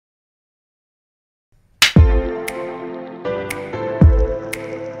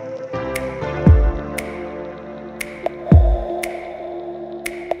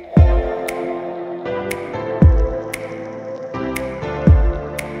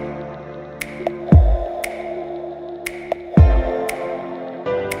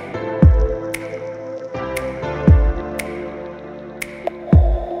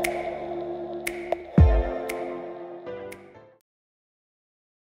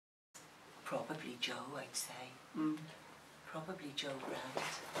Probably Joe, I'd say. Probably Joe Grant.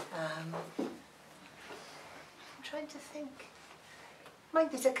 I'm trying to think.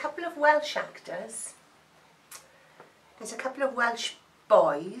 Mind, there's a couple of Welsh actors. There's a couple of Welsh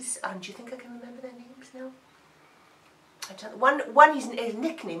boys, and do you think I can remember their names now? I don't. One his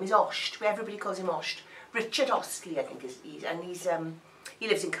nickname is Osht, where everybody calls him Osht. Richard Ostley, I think, he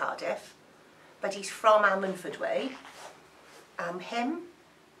lives in Cardiff, but he's from Ammanford Way. Him,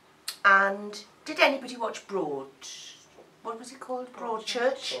 and did anybody watch Broad? What was it called?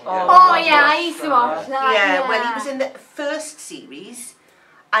 Broadchurch? Oh yeah, I used to watch that. Yeah, well, he was in the first series,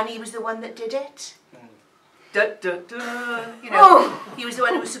 and he was the one that did it. You know, he was the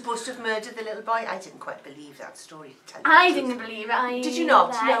one who was supposed to have murdered the little boy. I didn't quite believe that story. To tell you I didn't believe it. Did you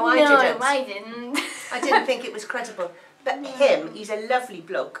not? No, I didn't. No, I didn't. I didn't think it was credible. But him, he's a lovely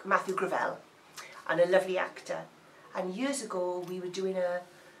bloke, Matthew Gravel, and a lovely actor. And years ago, we were doing a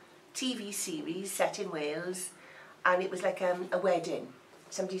TV series set in Wales, and it was like a wedding,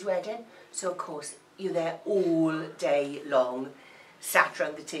 somebody's wedding. So of course, you're there all day long, sat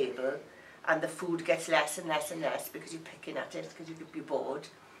round the table, and the food gets less and less and less because you're picking at it, because you're bored.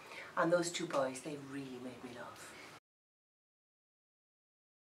 And those two boys, they really made me laugh.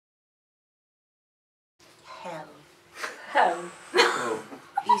 Hell.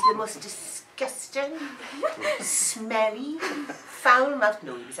 He's the most disgusting, smelly, foul mouth.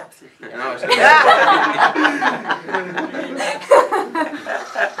 No, he was absolutely not.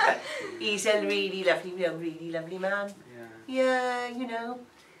 He's a really lovely man. Yeah, you know,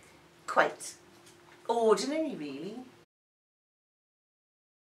 quite ordinary, really.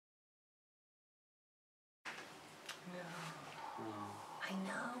 No. I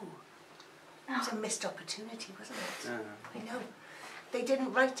know. It was a missed opportunity, wasn't it? I know. They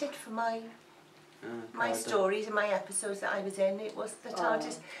didn't write it for my stories and my episodes that I was in. It was the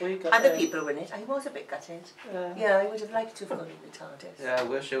TARDIS. Other people were in it. I was a bit gutted. Yeah, I would have liked to have gone in the TARDIS. Yeah, I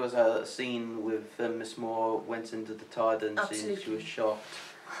wish there was a scene with Miss Moore went into the TARDIS and she was shocked.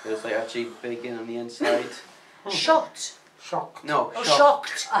 It was like actually big in on the inside. Shot? Shocked. No, oh,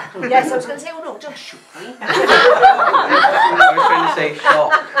 shocked. Yes, I was going to say, oh no, don't shoot me. I was trying to say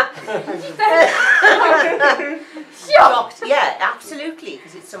shock. Shocked, yeah, absolutely,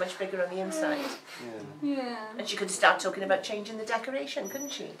 because it's so much bigger on the inside. Yeah. And she could start talking about changing the decoration,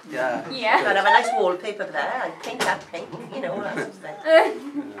 couldn't she? Yeah. Yeah. I'd have a nice wallpaper there, I'd paint that pink, you know, all that sort of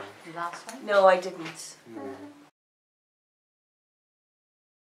thing. The last one? No, I didn't. No.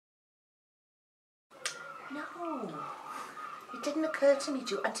 It didn't occur to me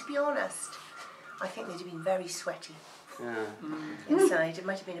to, and to be honest, I think they'd have been very sweaty inside. It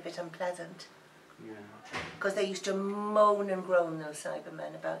might have been a bit unpleasant. Because they used to moan and groan, those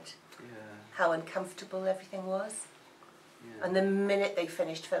Cybermen, about how uncomfortable everything was. And the minute they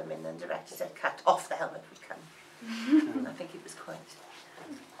finished filming, the director said, cut, off the helmet would come. I think it was quite...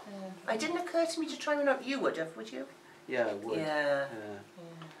 it didn't occur to me to try one out. You would have, would you? Yeah, I would. Yeah.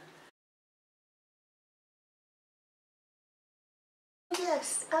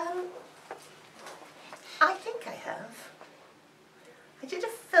 Yes, I think I have. I did a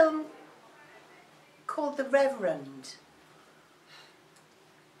film called The Reverend,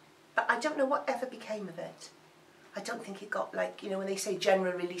 but I don't know what ever became of it. I don't think it got, like, you know, when they say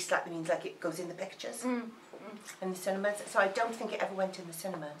general release, that means like it goes in the pictures in the cinemas, so I don't think it ever went in the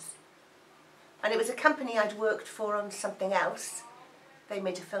cinemas. And it was a company I'd worked for on something else. They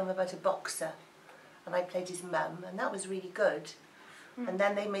made a film about a boxer, and I played his mum, and that was really good. And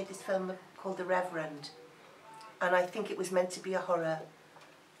then they made this film called The Reverend, and I think it was meant to be a horror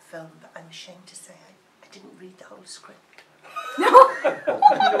film, but I'm ashamed to say I didn't read the whole script. Now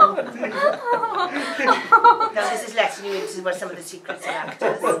this is letting you into what some of the secrets of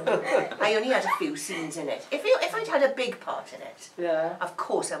actors. I only had a few scenes in it. If I'd had a big part in it, of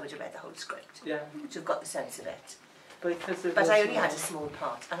course I would have read the whole script. To have got the sense of it. But I only had a small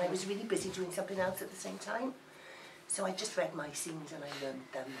part, and I was really busy doing something else at the same time. So I just read my scenes and I learned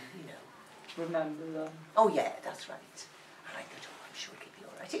them, you know. Remember them? Oh yeah, that's right. And I thought, oh, I'm sure it'll be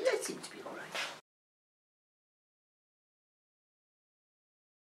all right. It seemed to be all right.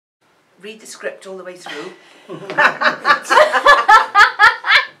 Read the script all the way through.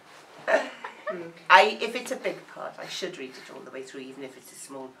 If it's a big part, I should read it all the way through, even if it's a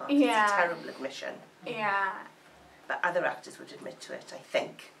small part. It's a terrible admission. Yeah. But other actors would admit to it, I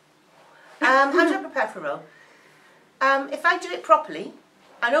think. How do I prepare for a role? If I do it properly,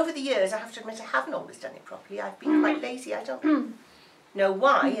 and over the years I have to admit I haven't always done it properly, I've been quite lazy. I don't know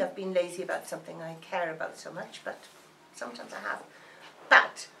why I've been lazy about something I care about so much, but sometimes I have.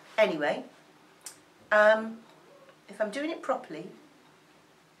 But anyway, if I'm doing it properly,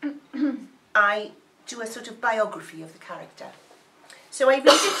 I do a sort of biography of the character. So I read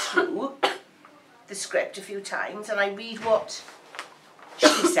it through, the script, a few times, and I read what she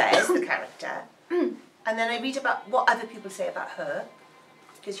says, the character, and then I read about what other people say about her,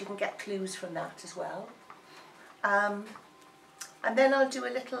 because you can get clues from that as well. And then I'll do a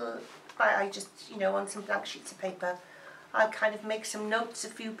little, I just, you know, on some blank sheets of paper, I'll kind of make some notes, a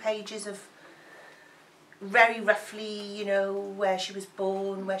few pages of very roughly, you know, where she was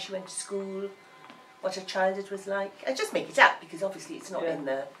born, where she went to school, what her childhood was like. I just make it up because obviously it's not in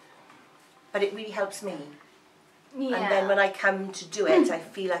there, but it really helps me. Yeah. And then when I come to do it, I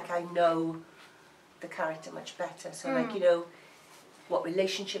feel like I know the character much better. So like, you know, what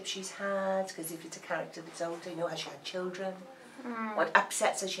relationship she's had, because if it's a character that's older, you know, has she had children? What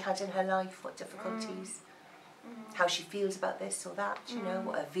upsets has she had in her life? What difficulties? How she feels about this or that, you know,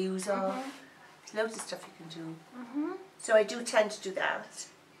 what her views are. There's loads of stuff you can do. So I do tend to do that.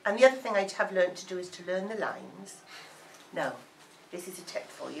 And the other thing I have learned to do is to learn the lines. Now, this is a tip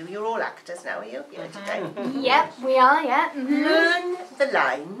for you. You're all actors now, are you? Yeah, today. Yep, we are, yeah. Learn the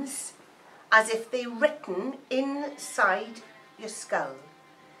lines as if they're written inside your skull.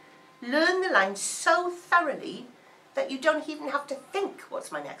 Learn the lines so thoroughly that you don't even have to think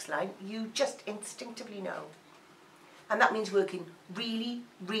what's my next line. You just instinctively know. And that means working really,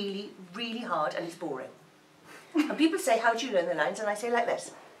 really, really hard, and it's boring. And people say, how do you learn the lines? And I say like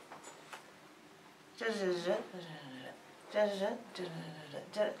this. That's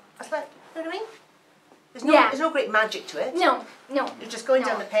like, you know what I mean? There's no great magic to it. No. You're just going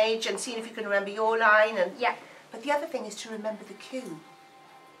down the page and seeing if you can remember your line. And Yeah. But the other thing is to remember the cue,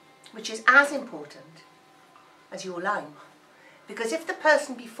 which is as important as your line. Because if the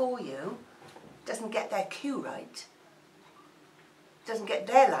person before you doesn't get their cue right, doesn't get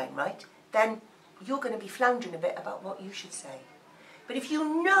their line right, then you're going to be floundering a bit about what you should say. But if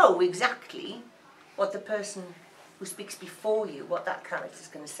you know exactly what the person who speaks before you, what that character's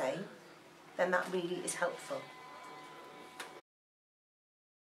going to say, then that really is helpful.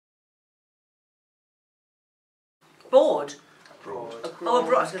 Bored? Broad. Oh,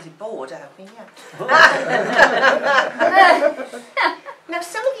 abroad. I was going to say bored, I have been, yeah. Now,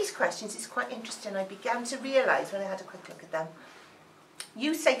 some of these questions is quite interesting. I began to realise when I had a quick look at them.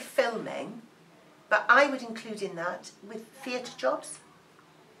 You say filming, but I would include in that with theatre jobs.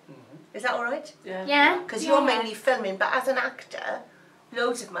 Is that all right? Yeah. Because you're mainly filming, but as an actor,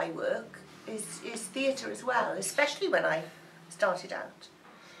 loads of my work is theatre as well, especially when I started out.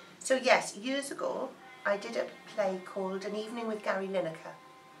 So yes, years ago, I did a play called An Evening with Gary Lineker,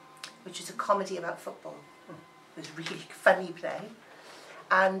 which was a comedy about football. It was a really funny play.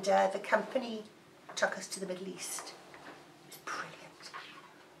 And the company took us to the Middle East. It was brilliant.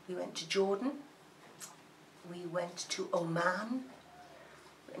 We went to Jordan. We went to Oman.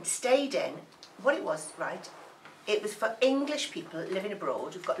 And stayed in, what it was, right, it was for English people living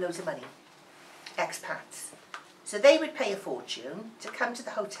abroad who've got loads of money, expats. So they would pay a fortune to come to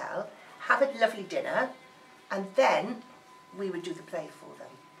the hotel, have a lovely dinner, and then we would do the play for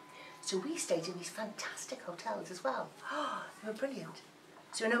them. So we stayed in these fantastic hotels as well. Oh, they were brilliant.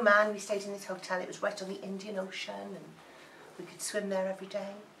 So in Oman we stayed in this hotel, it was right on the Indian Ocean, and we could swim there every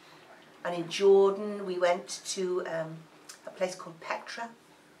day. And in Jordan we went to a place called Petra,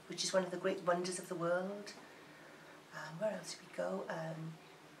 which is one of the great wonders of the world. Where else did we go?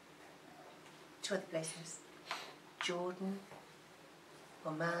 2 other places. Jordan,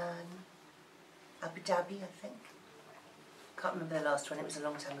 Oman, Abu Dhabi, I think. Can't remember the last one, it was a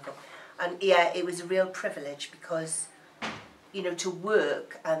long time ago. And yeah, it was a real privilege because, you know, to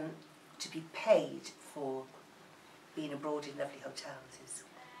work and to be paid for being abroad in lovely hotels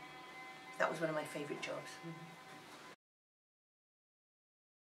that was one of my favourite jobs.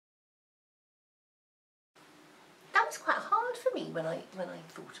 That was quite hard for me when I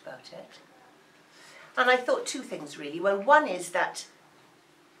thought about it. And I thought 2 things really. Well, one is that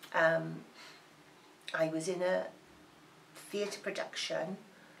I was in a theatre production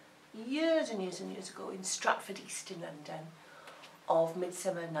years and years and years ago in Stratford East in London of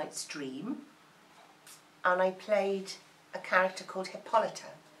Midsummer Night's Dream, and I played a character called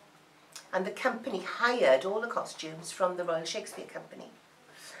Hippolyta, and the company hired all the costumes from the Royal Shakespeare Company.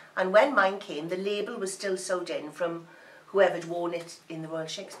 And when mine came, the label was still sewed in from whoever'd worn it in the Royal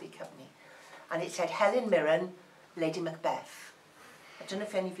Shakespeare Company. And it said Helen Mirren, Lady Macbeth. I don't know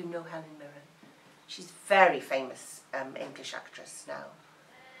if any of you know Helen Mirren. She's a very famous English actress now.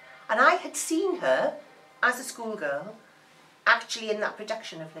 And I had seen her as a schoolgirl actually in that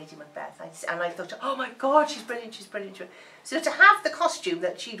production of Lady Macbeth. And I thought, oh my God, she's brilliant, she's brilliant. So to have the costume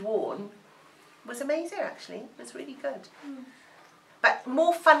that she'd worn was amazing actually. It was really good. But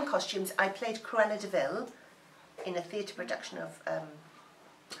more fun costumes, I played Cruella de Vil in a theatre production of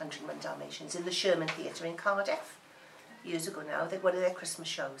 101 Dalmatians in the Sherman Theatre in Cardiff, years ago now. They one of their Christmas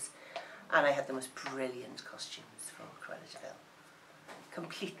shows. And I had the most brilliant costumes for Cruella de Vil.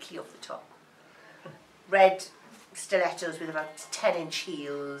 Completely off the top. Red stilettos with about 10-inch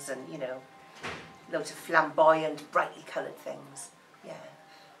heels and, you know, loads of flamboyant, brightly coloured things. Yeah,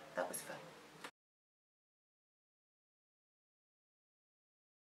 that was fun.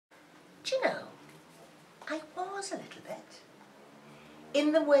 Do you know, I was a little bit.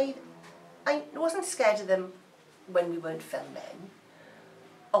 In the way, I wasn't scared of them when we weren't filming,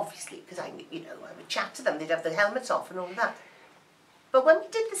 obviously, because I would chat to them, they'd have their helmets off and all that. But when we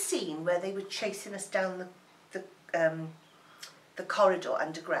did the scene where they were chasing us down the corridor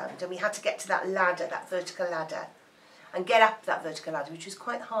underground, and we had to get to that ladder, that vertical ladder, and get up that vertical ladder, which was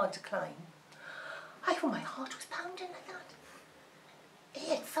quite hard to climb, I thought my heart was pounding like that.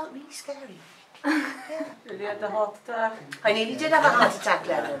 Yeah, it felt really scary. Yeah. You had a heart attack. I nearly did have a heart attack,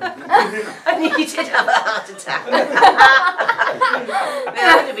 Lennon. I nearly did have a heart attack.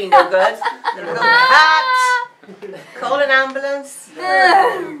 That would have been no good. Cut! Call an ambulance.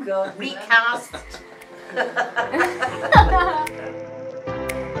 Oh, God. Recast.